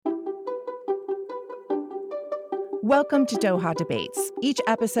Welcome to Doha Debates. Each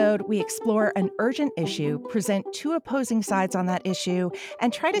episode, we explore an urgent issue, present two opposing sides on that issue,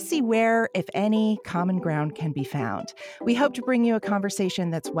 and try to see where, if any, common ground can be found. We hope to bring you a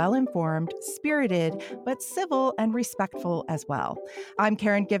conversation that's well-informed, spirited, but civil and respectful as well. I'm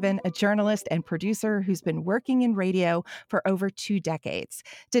Karen Given, a journalist and producer who's been working in radio for over 2 decades.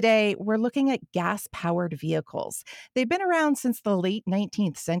 Today, we're looking at gas-powered vehicles. They've been around since the late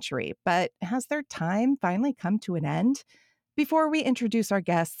 19th century, but has their time finally come to an end? Before we introduce our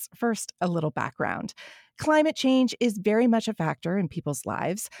guests, first, a little background. Climate change is very much a factor in people's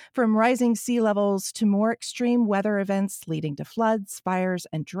lives, from rising sea levels to more extreme weather events leading to floods, fires,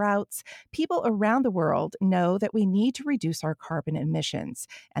 and droughts. People around the world know that we need to reduce our carbon emissions,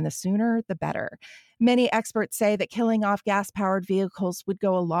 and the sooner, the better. Many experts say that killing off gas-powered vehicles would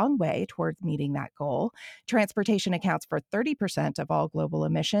go a long way towards meeting that goal. Transportation accounts for 30% of all global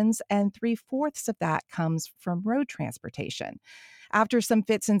emissions, and 3/4 of that comes from road transportation. After some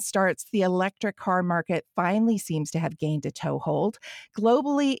fits and starts, the electric car market finally seems to have gained a toehold.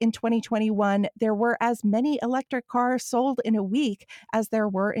 Globally, in 2021, there were as many electric cars sold in a week as there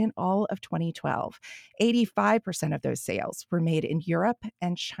were in all of 2012. 85% of those sales were made in Europe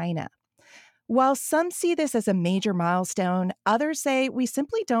and China. While some see this as a major milestone, others say we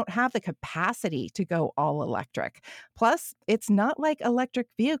simply don't have the capacity to go all electric. Plus, it's not like electric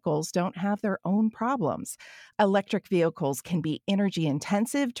vehicles don't have their own problems. Electric vehicles can be energy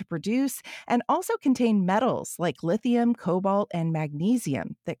intensive to produce and also contain metals like lithium, cobalt, and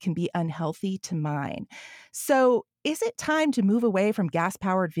magnesium that can be unhealthy to mine. So, is it time to move away from gas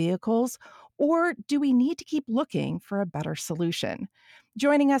powered vehicles, or do we need to keep looking for a better solution?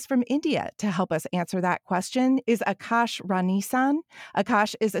 Joining us from India to help us answer that question is Akash Ranisan.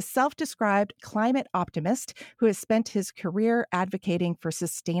 Akash is a self-described climate optimist who has spent his career advocating for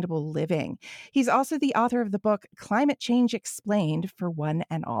sustainable living. He's also the author of the book Climate Change Explained for One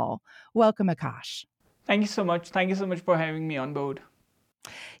and All. Welcome, Akash. Thank you so much. Thank you so much for having me on board.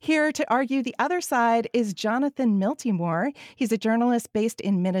 Here to argue the other side is Jonathan Miltimore. He's a journalist based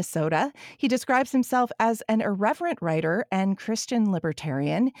in Minnesota. He describes himself as an irreverent writer and Christian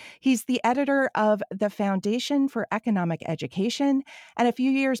libertarian. He's the editor of the Foundation for Economic Education. And a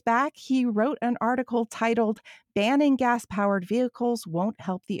few years back, he wrote an article titled Banning Gas-Powered Vehicles Won't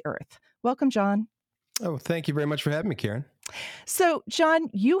Help the Earth. Welcome, John. Oh, thank you very much for having me, Karen. So, John,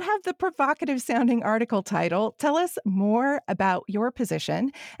 you have the provocative sounding article title. Tell us more about your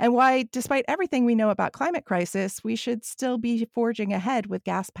position and why, despite everything we know about climate crisis, we should still be forging ahead with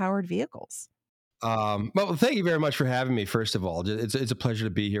gas-powered vehicles. Well, thank you very much for having me. First of all, it's a pleasure to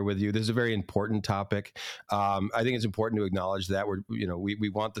be here with you. This is a very important topic. I think it's important to acknowledge that we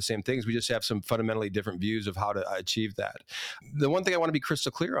want the same things. We just have some fundamentally different views of how to achieve that. The one thing I want to be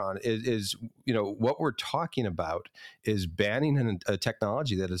crystal clear on is what we're talking about is banning a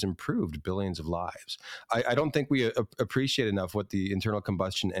technology that has improved billions of lives. I don't think we appreciate enough what the internal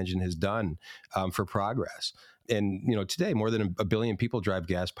combustion engine has done for progress. And, today more than a billion people drive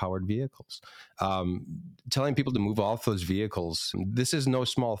gas-powered vehicles. Telling people to move off those vehicles, this is no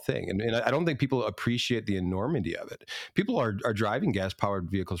small thing. And I don't think people appreciate the enormity of it. People are driving gas-powered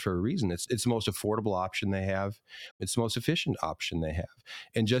vehicles for a reason. It's the most affordable option they have. It's the most efficient option they have.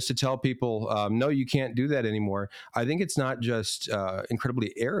 And just to tell people, no, you can't do that anymore, I think it's not just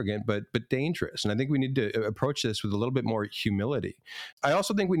incredibly arrogant, but dangerous. And I think we need to approach this with a little bit more humility. I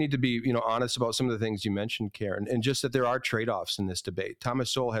also think we need to be, honest about some of the things you mentioned, Karen, and just that there are trade-offs in this debate.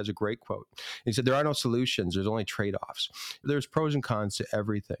 Thomas Sowell has a great quote. He said, there are no solutions, there's only trade-offs. There's pros and cons to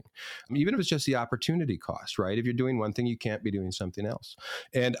everything. Even if it's just the opportunity cost, right? If you're doing one thing, you can't be doing something else.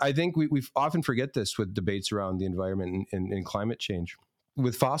 And I think we often forget this with debates around the environment and climate change.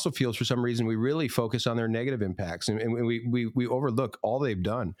 With fossil fuels, for some reason, we really focus on their negative impacts, and we overlook all they've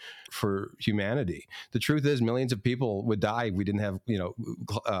done for humanity. The truth is, millions of people would die if we didn't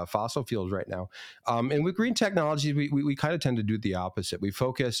have fossil fuels right now. And with green technologies, we kind of tend to do the opposite. We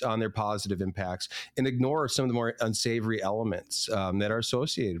focus on their positive impacts and ignore some of the more unsavory elements that are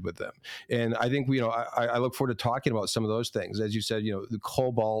associated with them. And I think I look forward to talking about some of those things, as you said, the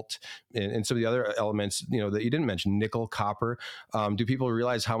cobalt and some of the other elements that you didn't mention, nickel, copper. Do people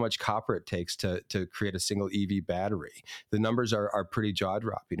realize how much copper it takes to create a single EV battery? The numbers are pretty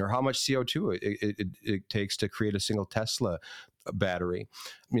jaw-dropping. Or how much CO2 it takes to create a single Tesla battery.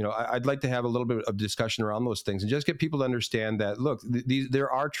 I'd like to have a little bit of discussion around those things and just get people to understand that, look,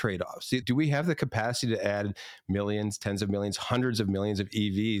 there are trade-offs. Do we have the capacity to add millions, tens of millions, hundreds of millions of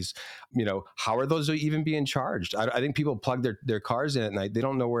EVs? How are those even being charged? I think people plug their cars in at night. They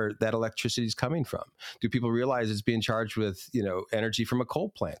don't know where that electricity is coming from. Do people realize it's being charged with, energy from a coal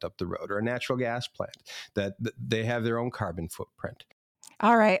plant up the road or a natural gas plant, that they have their own carbon footprint?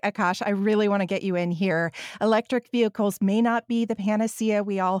 All right, Akash, I really want to get you in here. Electric vehicles may not be the panacea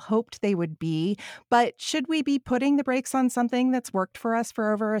we all hoped they would be, but should we be putting the brakes on something that's worked for us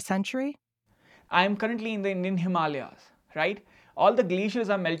for over a century? I'm currently in the Indian Himalayas, right? All the glaciers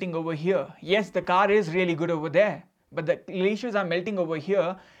are melting over here. Yes, the car is really good over there, but the glaciers are melting over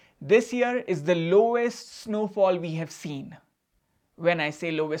here. This year is the lowest snowfall we have seen. When I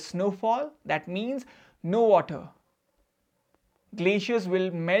say lowest snowfall, that means no water. Glaciers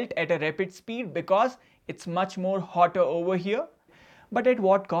will melt at a rapid speed because it's much more hotter over here. But at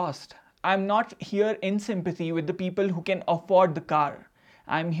what cost? I'm not here in sympathy with the people who can afford the car.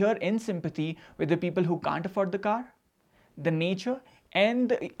 I'm here in sympathy with the people who can't afford the car, the nature, and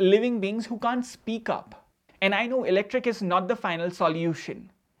the living beings who can't speak up. And I know electric is not the final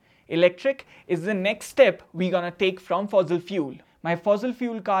solution. Electric is the next step we're gonna take from fossil fuel. My fossil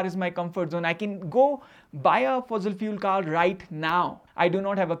fuel car is my comfort zone. I can go buy a fossil fuel car right now. I do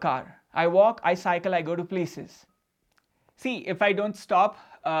not have a car. I walk, I cycle, I go to places. See, if I don't stop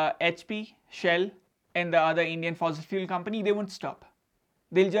HP, Shell, and the other Indian fossil fuel company, they won't stop.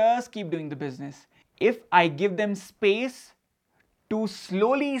 They'll just keep doing the business. If I give them space to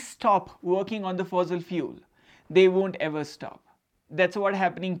slowly stop working on the fossil fuel, they won't ever stop. That's what's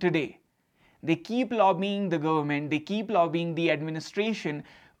happening today. They keep lobbying the government, they keep lobbying the administration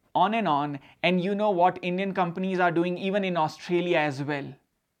on, and you know what Indian companies are doing even in Australia as well,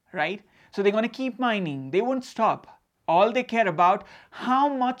 right? So they're going to keep mining, they won't stop. All they care about, how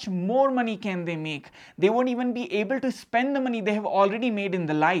much more money can they make? They won't even be able to spend the money they have already made in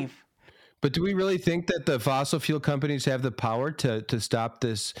the life. But do we really think that the fossil fuel companies have the power to stop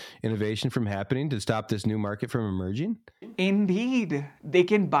this innovation from happening, to stop this new market from emerging? Indeed, they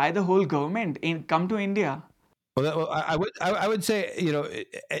can buy the whole government and come to India. Well, I would say,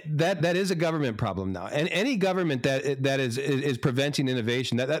 that is a government problem now, and any government that is preventing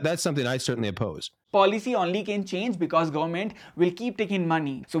innovation, that's something I certainly oppose. Policy only can change because government will keep taking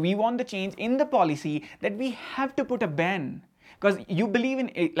money. So we want the change in the policy that we have to put a ban. Because you believe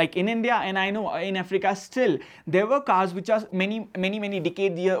in, like in India, and I know in Africa still, there were cars which are many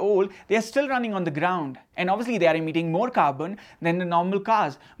decades old, they are still running on the ground. And obviously they are emitting more carbon than the normal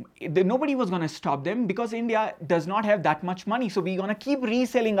cars. Nobody was going to stop them because India does not have that much money. So we're going to keep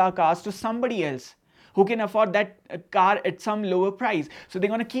reselling our cars to somebody else who can afford that car at some lower price. So they're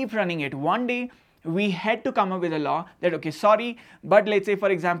going to keep running it. One day, we had to come up with a law that, okay, sorry, but let's say, for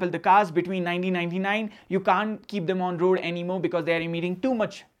example, the cars between 1999, you can't keep them on road anymore because they are emitting too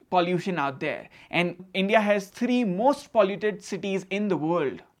much pollution out there. And India has 3 most polluted cities in the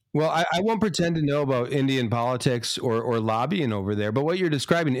world. Well, I won't pretend to know about Indian politics or lobbying over there, but what you're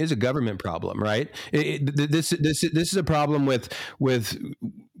describing is a government problem, right? This is a problem with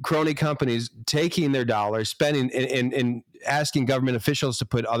crony companies taking their dollars, spending, and asking government officials to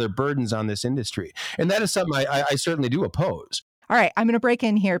put other burdens on this industry, and that is something I certainly do oppose. All right, I'm going to break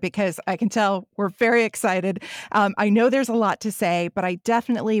in here because I can tell we're very excited. I know there's a lot to say, but I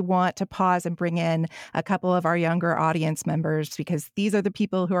definitely want to pause and bring in a couple of our younger audience members because these are the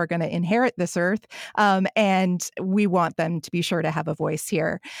people who are going to inherit this earth, and we want them to be sure to have a voice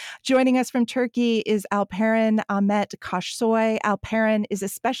here. Joining us from Turkey is Alperen Ahmet Kaşsoy. Alperen is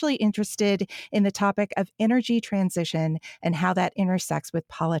especially interested in the topic of energy transition and how that intersects with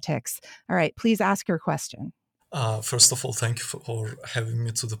politics. All right, please ask your question. First of all, thank you for having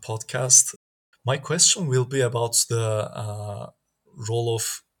me to the podcast. My question will be about the role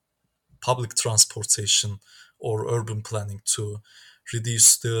of public transportation or urban planning to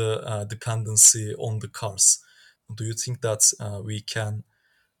reduce the dependency on the cars. Do you think that we can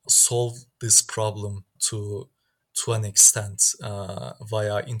solve this problem to an extent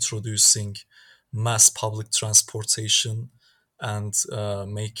via introducing mass public transportation and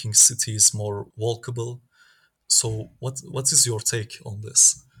making cities more walkable? So what is your take on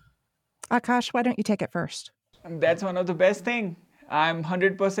this? Akash, why don't you take it first? That's one of the best things. I'm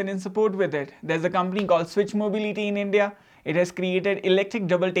 100% in support with it. There's a company called Switch Mobility in India. It has created electric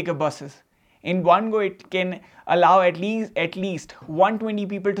double-decker buses. In one go, it can allow at least 120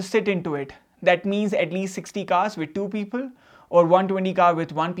 people to sit into it. That means at least 60 cars with 2 people or 120 car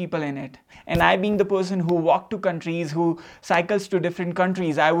with 1 people in it. And I, being the person who walks to countries, who cycles to different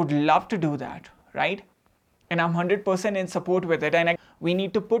countries, I would love to do that, right? and I'm 100% in support with it. And we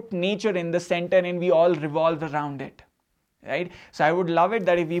need to put nature in the center and we all revolve around it, right? So I would love it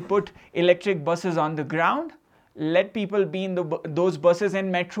that if we put electric buses on the ground, let people be in those buses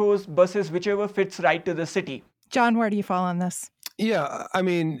and metros, buses, whichever fits right to the city. John, where do you fall on this? Yeah, I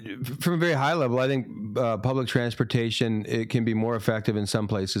mean, from a very high level, I think public transportation, it can be more effective in some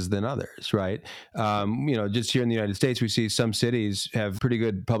places than others, right? Just here in the United States, we see some cities have pretty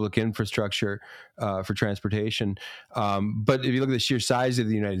good public infrastructure for transportation. But if you look at the sheer size of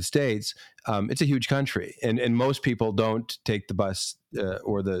the United States, it's a huge country, and most people don't take the bus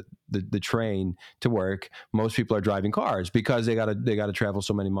or the train to work. Most people are driving cars because they got to travel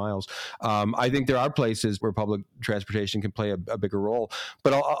so many miles. I think there are places where public transportation can play a bigger role.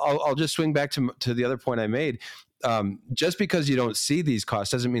 But I'll just swing back to the other point I made. Just because you don't see these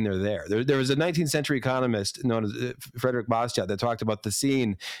costs doesn't mean they're there. There was a 19th century economist known as Frederick Bastiat that talked about the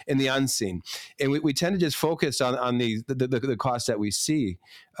seen and the unseen. And we tend to just focus on the costs that we see.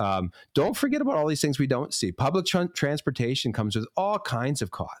 Don't forget about all these things we don't see. Public transportation comes with all kinds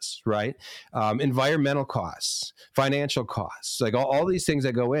of costs, right? Environmental costs, financial costs, like all these things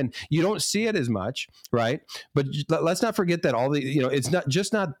that go in. You don't see it as much, right? But let's not forget that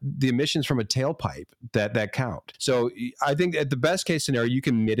it's not the emissions from a tailpipe that count. So I think at the best case scenario, you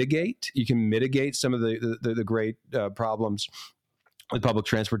can mitigate some of the great problems with public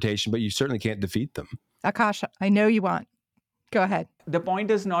transportation, but you certainly can't defeat them. Akash, I know you want. Go ahead. The point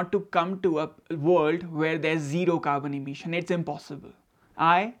is not to come to a world where there's zero carbon emission. It's impossible.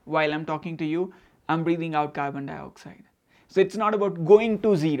 While I'm talking to you, I'm breathing out carbon dioxide. So it's not about going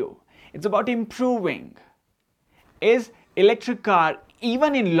to zero. It's about improving. Is electric car,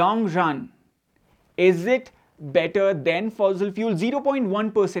 even in long run, is it better than fossil fuel?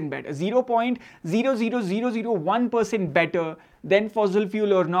 0.1% better, 0.00001% better than fossil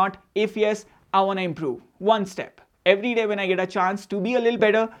fuel or not? If yes, I want to improve one step. Every day when I get a chance to be a little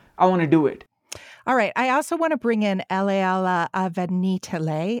better, I want to do it. All right. I also want to bring in Eliala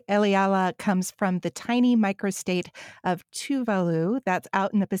Avenitele. Eliala comes from the tiny microstate of Tuvalu that's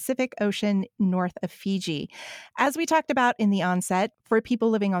out in the Pacific Ocean north of Fiji. As we talked about in the onset, for people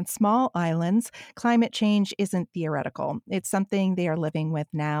living on small islands, climate change isn't theoretical. It's something they are living with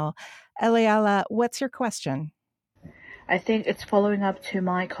now. Eliala, what's your question? I think it's following up to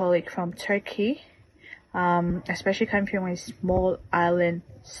my colleague from Turkey, especially coming from a small island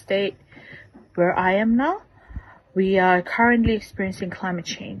state. Where I am now, we are currently experiencing climate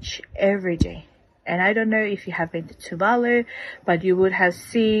change every day. And I don't know if you have been to Tuvalu, but you would have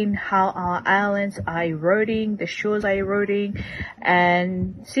seen how our islands are eroding, the shores are eroding,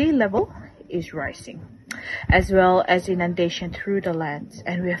 and sea level is rising, as well as inundation through the lands.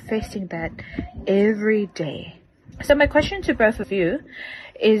 And we are facing that every day. So my question to both of you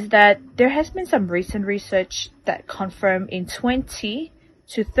is that there has been some recent research that confirm in 20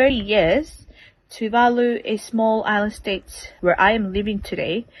 to 30 years, Tuvalu, a small island state where I am living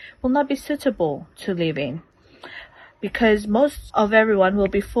today, will not be suitable to live in because most of everyone will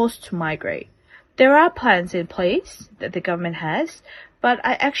be forced to migrate. There are plans in place that the government has, but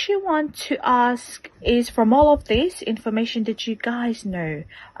I actually want to ask is from all of this information that you guys know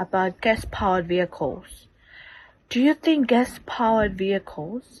about gas-powered vehicles, do you think gas-powered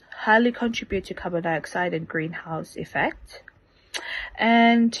vehicles highly contribute to carbon dioxide and greenhouse effect?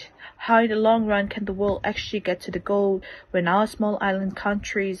 And how in the long run can the world actually get to the goal when our small island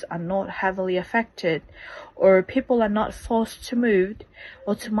countries are not heavily affected or people are not forced to move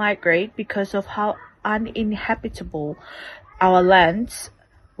or to migrate because of how uninhabitable our lands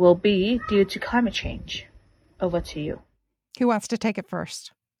will be due to climate change? Over to you. Who wants to take it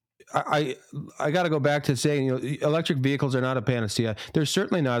first? I got to go back to saying, electric vehicles are not a panacea. They're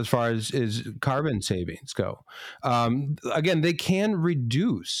certainly not as far as carbon savings go. Again, they can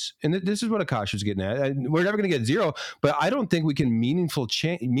reduce, and this is what Akash was getting at. We're never going to get zero, but I don't think we can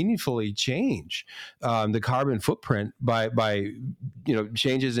meaningfully change the carbon footprint by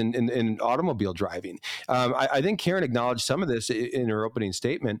changes in automobile driving. I think Karen acknowledged some of this in her opening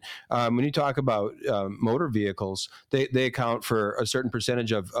statement. When you talk about motor vehicles, they account for a certain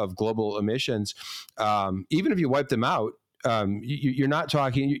percentage of global emissions. Even if you wipe them out, you're not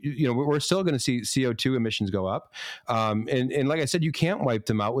talking, we're still going to see CO2 emissions go up. And like I said, you can't wipe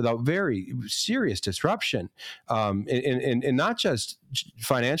them out without very serious disruption. And not just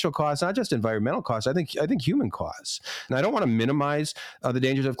financial costs, not just environmental costs, I think human costs. And I don't want to minimize the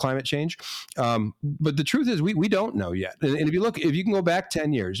dangers of climate change. But the truth is we don't know yet. And if you can go back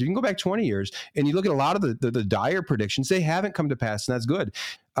 10 years, you can go back 20 years, and you look at a lot of the dire predictions, they haven't come to pass, and that's good.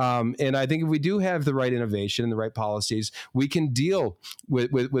 And I think if we do have the right innovation and the right policies, we can deal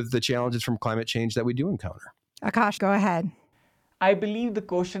with the challenges from climate change that we do encounter. Akash, go ahead. I believe the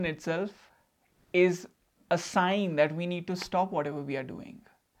question itself is a sign that we need to stop whatever we are doing.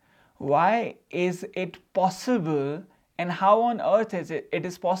 Why is it possible, and how on earth is it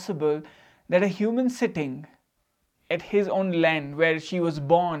is possible that a human sitting at his own land where she was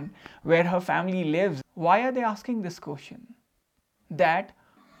born, where her family lives, why are they asking this question? That,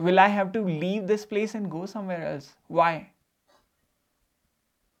 will I have to leave this place and go somewhere else? Why?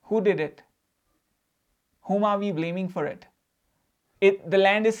 Who did it? Whom are we blaming for it? The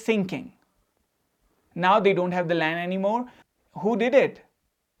land is sinking. Now they don't have the land anymore. Who did it?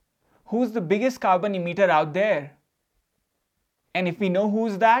 Who's the biggest carbon emitter out there? And if we know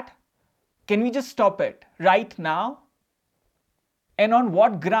who's that, can we just stop it right now? And on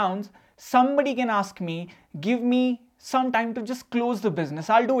what grounds? Somebody can ask me, give me some time to just close the business.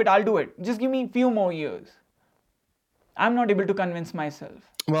 I'll do it. Just give me a few more years. I'm not able to convince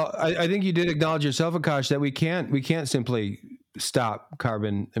myself. Well, I think you did acknowledge yourself, Akash, that we can't simply stop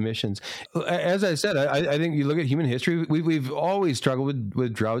carbon emissions. As I said, I think you look at human history, we've always struggled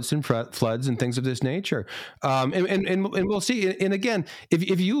with droughts and floods and things of this nature. And we'll see. And again,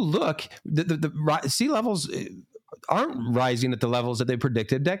 if you look, the sea levels aren't rising at the levels that they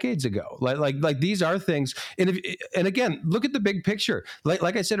predicted decades ago. Like these are things. And again, look at the big picture.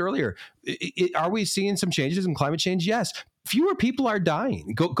 Like I said earlier, are we seeing some changes in climate change? Yes. Fewer people are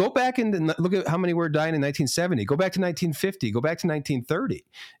dying. Go back and look at how many were dying in 1970. Go back to 1950. Go back to 1930.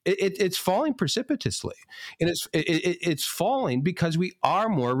 It's falling precipitously, and it's falling because we are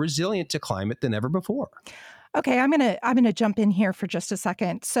more resilient to climate than ever before. Okay, I'm gonna jump in here for just a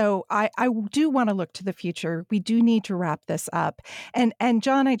second. So I do want to look to the future. We do need to wrap this up. And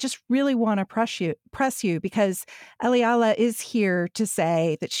John, I just really want to press you because Eliala is here to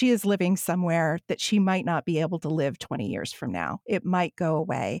say that she is living somewhere that she might not be able to live 20 years from now. It might go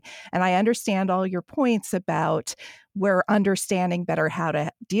away. And I understand all your points about we're understanding better how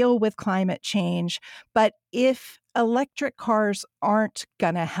to deal with climate change. But if electric cars aren't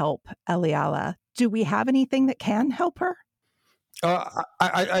gonna help Eliala, do we have anything that can help her?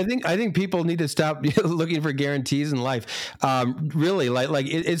 I think people need to stop looking for guarantees in life. Really,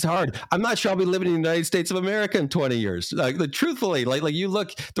 it's hard. I'm not sure I'll be living in the United States of America in 20 years. Truthfully, you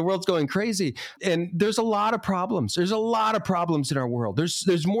look, the world's going crazy, and there's a lot of problems. There's a lot of problems in our world.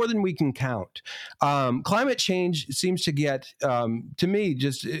 There's more than we can count. Climate change seems to get, to me,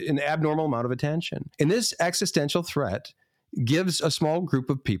 just an abnormal amount of attention. And this existential threat gives a small group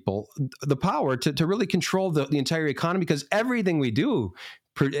of people the power to really control the entire economy, because everything we do,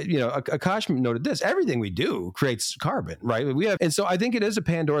 Akash noted this, everything we do creates carbon, right? And so I think it is a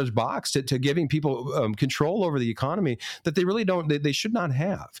Pandora's box to giving people control over the economy that they really they should not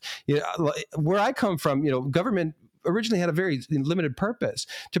have. Where I come from, government originally had a very limited purpose: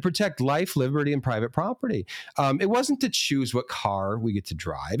 to protect life, liberty, and private property. It wasn't to choose what car we get to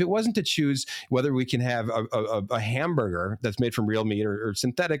drive. It wasn't to choose whether we can have a hamburger that's made from real meat or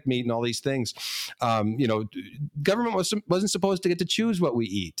synthetic meat and all these things. Government wasn't supposed to get to choose what we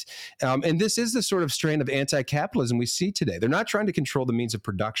eat. And this is the sort of strain of anti-capitalism we see today. They're not trying to control the means of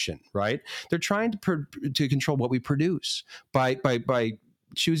production, right? They're trying to control what we produce by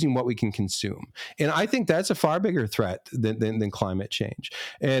choosing what we can consume. And I think that's a far bigger threat than climate change.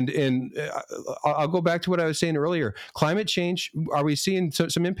 And I'll go back to what I was saying earlier. Climate change, are we seeing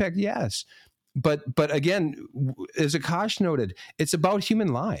some impact? Yes. But again, as Akash noted, it's about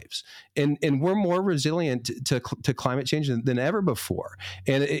human lives, and we're more resilient to climate change than ever before.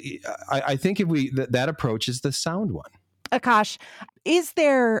 And I think that approach is the sound one. Akash, is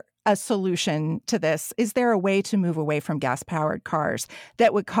there a solution to this? Is there a way to move away from gas-powered cars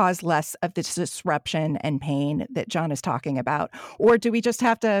that would cause less of the disruption and pain that John is talking about? Or do we just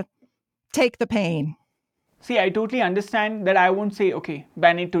have to take the pain? See, I totally understand that I won't say, okay,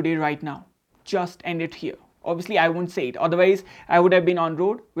 ban it today right now. Just end it here. Obviously, I won't say it. Otherwise, I would have been on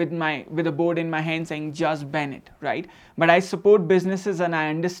road with a board in my hand saying just ban it, right? But I support businesses and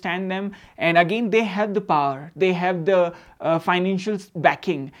I understand them. And again, they have the power. They have the financial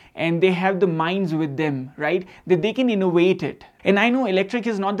backing, and they have the minds with them, right? That they can innovate it. And I know electric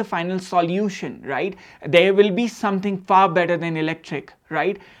is not the final solution, right? There will be something far better than electric,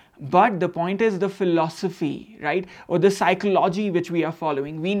 right? But the point is the philosophy, right? Or the psychology which we are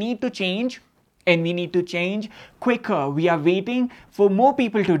following. We need to change. And we need to change quicker. We are waiting for more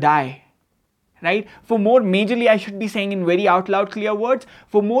people to die, right? For more, majorly I should be saying in very out loud clear words,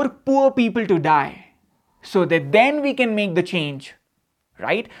 for more poor people to die, so that then we can make the change,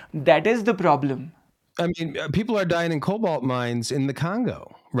 right? That is the problem. I mean, people are dying in cobalt mines in the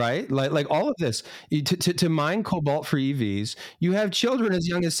Congo, right? Like all of this. To mine cobalt for EVs, you have children as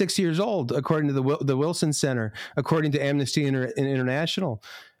young as 6 years old, according to the Wilson Center, according to Amnesty International.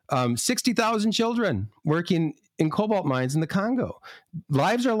 60,000 children working in cobalt mines in the Congo.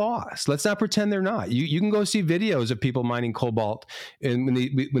 Lives are lost. Let's not pretend they're not. You can go see videos of people mining cobalt, and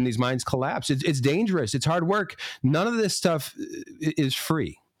when these mines collapse, it's dangerous. It's hard work. None of this stuff is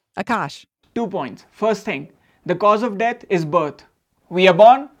free. Akash. 2 points. First thing, the cause of death is birth. We are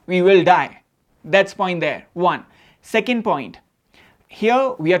born, we will die. That's point there. 1. Second point,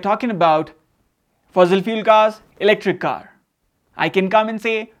 here we are talking about fossil fuel cars, electric car. I can come and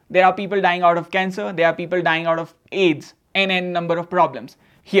say there are people dying out of cancer, there are people dying out of AIDS, and n number of problems.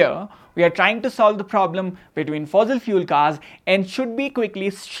 Here, we are trying to solve the problem between fossil fuel cars and should be quickly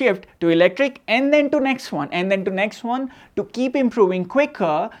shift to electric and then to next one and then to next one to keep improving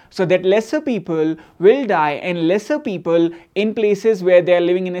quicker so that lesser people will die and lesser people in places where they are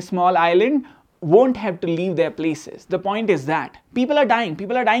living in a small island won't have to leave their places. The point is that people are dying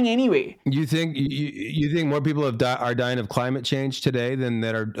anyway. You think more people are dying of climate change today than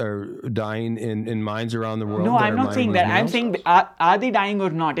that are dying in mines around the world? No, I'm not saying that. I'm saying are they dying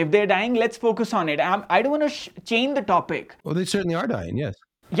or not? If they're dying, let's focus on it. I don't want to change the topic. Well, they certainly are dying, yes.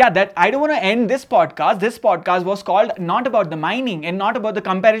 Yeah, that I don't want to end this podcast. This podcast was called not about the mining and not about the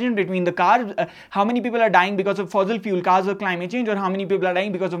comparison between the cars, how many people are dying because of fossil fuel cars or climate change, or how many people are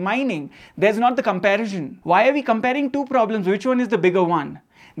dying because of mining. There's not the comparison. Why are we comparing two problems? Which one is the bigger one?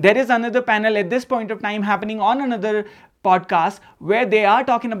 There is another panel at this point of time happening on another podcast where they are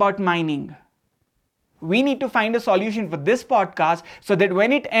talking about mining. We need to find a solution for this podcast so that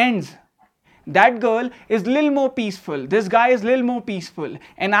when it ends, that girl is a little more peaceful, this guy is a little more peaceful,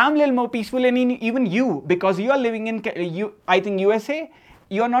 and I'm a little more peaceful, and even you, because you are living in, I think USA,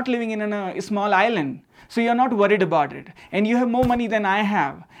 you are not living in a small island, so you're not worried about it, and you have more money than I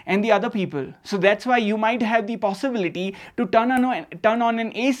have, and the other people, so that's why you might have the possibility to turn on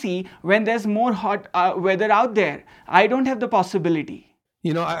an AC when there's more hot weather out there. I don't have the possibility.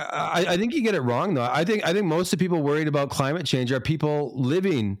 You know, I think you get it wrong, though. I think most of the people worried about climate change are people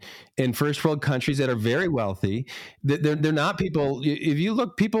living in first world countries that are very wealthy. They're not people. If you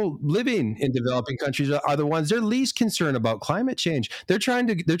look, people living in developing countries are the ones they're least concerned about climate change. They're trying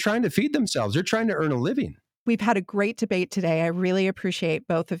to feed themselves. They're trying to earn a living. We've had a great debate today. I really appreciate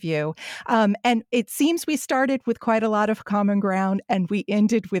both of you. And it seems we started with quite a lot of common ground and we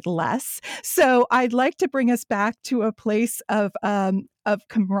ended with less. So I'd like to bring us back to a place of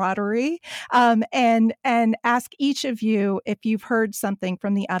camaraderie and ask each of you if you've heard something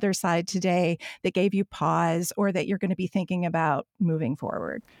from the other side today that gave you pause or that you're going to be thinking about moving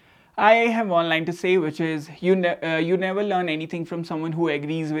forward. I have one line to say, which is you never learn anything from someone who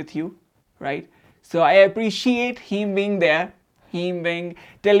agrees with you, right? So I appreciate him being there, him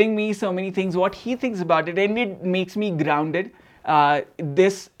telling me so many things, what he thinks about it, and it makes me grounded.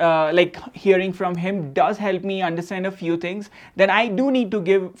 Like hearing from him does help me understand a few things that I do need to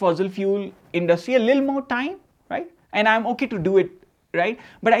give fossil fuel industry a little more time, right? And I'm okay to do it, right?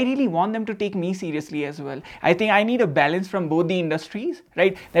 But I really want them to take me seriously as well. I think I need a balance from both the industries,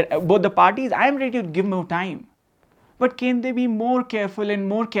 right? That both the parties, I'm ready to give more time. But can they be more careful and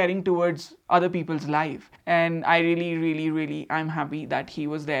more caring towards other people's life? And I really, I'm happy that he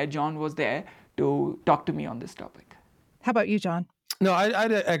was there, John was there to talk to me on this topic. How about you, John? No,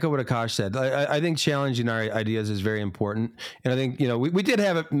 I'd echo what Akash said. I think challenging our ideas is very important, and I think we did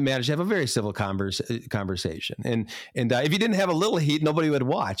manage to have a very civil conversation. And if you didn't have a little heat, nobody would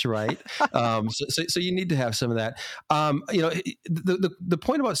watch, right? So you need to have some of that. The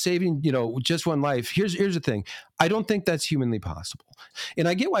point about saving just one life. Here's the thing. I don't think that's humanly possible, and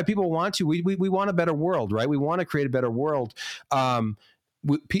I get why people want to. We want a better world, right? We want to create a better world.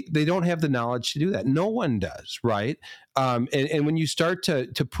 They don't have the knowledge to do that. No one does, right? And when you start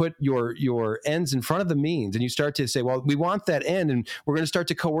to put your ends in front of the means, and you start to say, well, we want that end, and we're going to start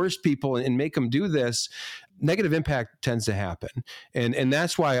to coerce people and make them do this, negative impact tends to happen. And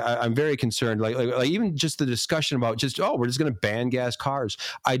that's why I'm very concerned. Like even just the discussion about we're just going to ban gas cars.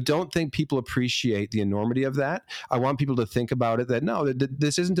 I don't think people appreciate the enormity of that. I want people to think about it that no,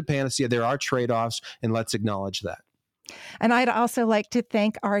 this isn't a panacea. There are trade-offs, and let's acknowledge that. And I'd also like to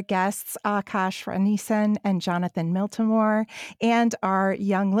thank our guests, Akash Rannesan and Jonathan Miltimore, and our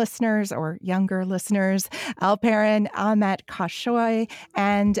young listeners or younger listeners, Alperen Ahmet Kashoy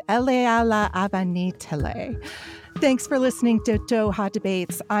and Eleala Avani Tele. Thanks for listening to Doha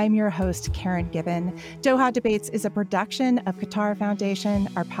Debates. I'm your host, Karen Gibbon. Doha Debates is a production of Qatar Foundation.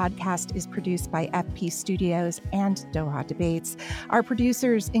 Our podcast is produced by FP Studios and Doha Debates. Our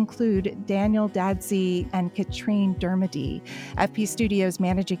producers include Daniel Dadzi and Katrine Dermody. FP Studios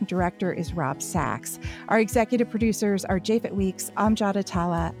managing director is Rob Sachs. Our executive producers are Japhet Weeks, Amjad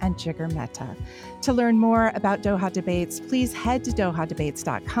Atala, and Jigar Mehta. To learn more about Doha Debates, please head to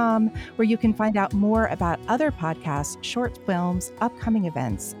dohadebates.com, where you can find out more about other podcasts, short films, upcoming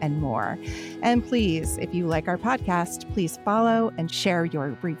events, and more. And please, if you like our podcast, please follow and share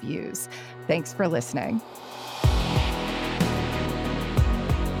your reviews. Thanks for listening.